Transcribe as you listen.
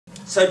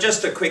So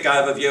just a quick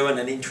overview and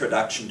an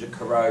introduction to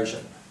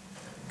corrosion.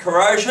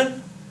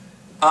 Corrosion,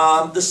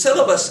 the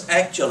syllabus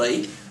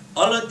actually,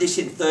 I learnt this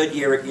in third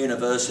year at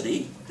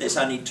university. There's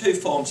only two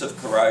forms of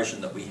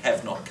corrosion that we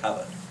have not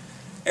covered.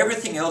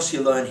 Everything else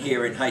you learn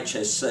here in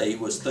HSC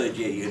was third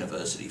year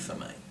university for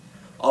me.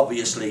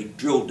 Obviously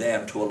drilled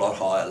down to a lot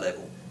higher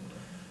level.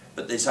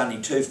 But there's only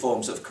two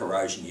forms of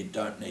corrosion you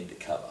don't need to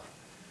cover.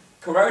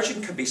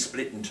 Corrosion can be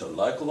split into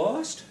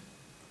localised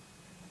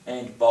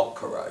and bulk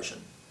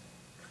corrosion.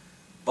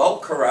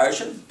 Bulk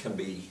corrosion can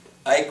be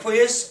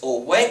aqueous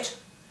or wet,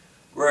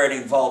 where it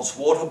involves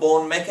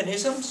waterborne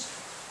mechanisms,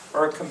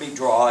 or it can be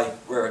dry,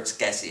 where it's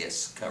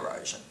gaseous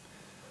corrosion.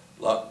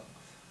 Like,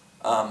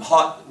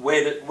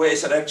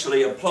 where's it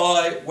actually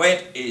apply?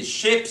 Wet is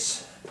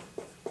ships,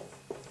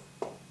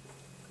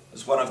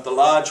 is one of the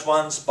large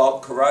ones.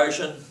 Bulk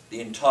corrosion,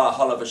 the entire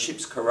hull of a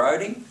ship's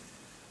corroding.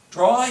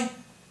 Dry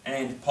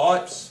and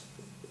pipes.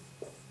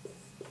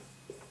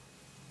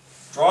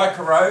 Dry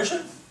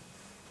corrosion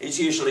is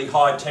usually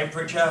high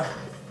temperature,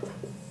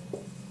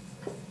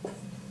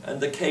 and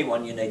the key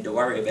one you need to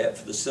worry about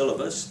for the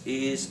syllabus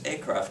is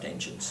aircraft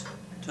engines,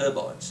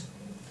 turbines.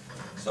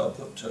 So I'll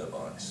put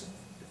turbines.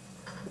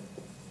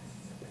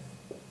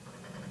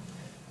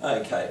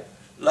 Okay,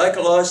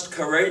 localised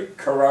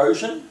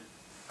corrosion.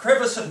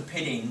 Crevice and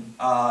pitting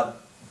are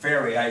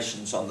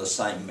variations on the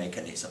same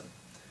mechanism.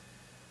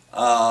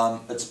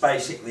 It's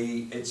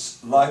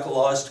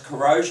localised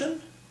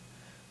corrosion,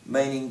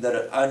 meaning that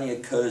it only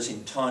occurs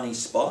in tiny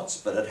spots,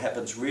 but it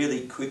happens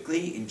really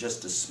quickly in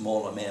just a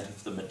small amount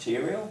of the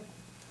material.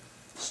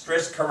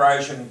 Stress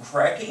corrosion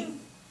cracking.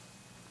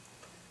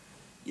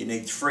 You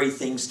need three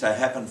things to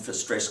happen for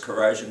stress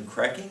corrosion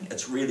cracking.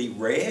 It's really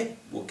rare.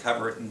 We'll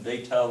cover it in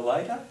detail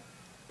later.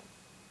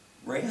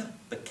 Rare,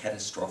 but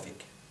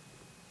catastrophic.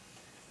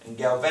 And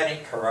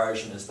galvanic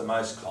corrosion is the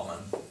most common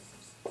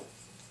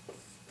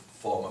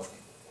form of,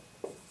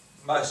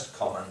 most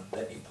common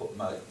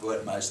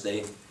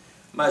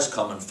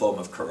form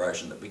of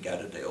corrosion that we go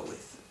to deal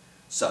with.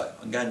 So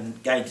I'm going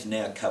to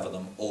now cover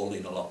them all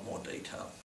in a lot more detail.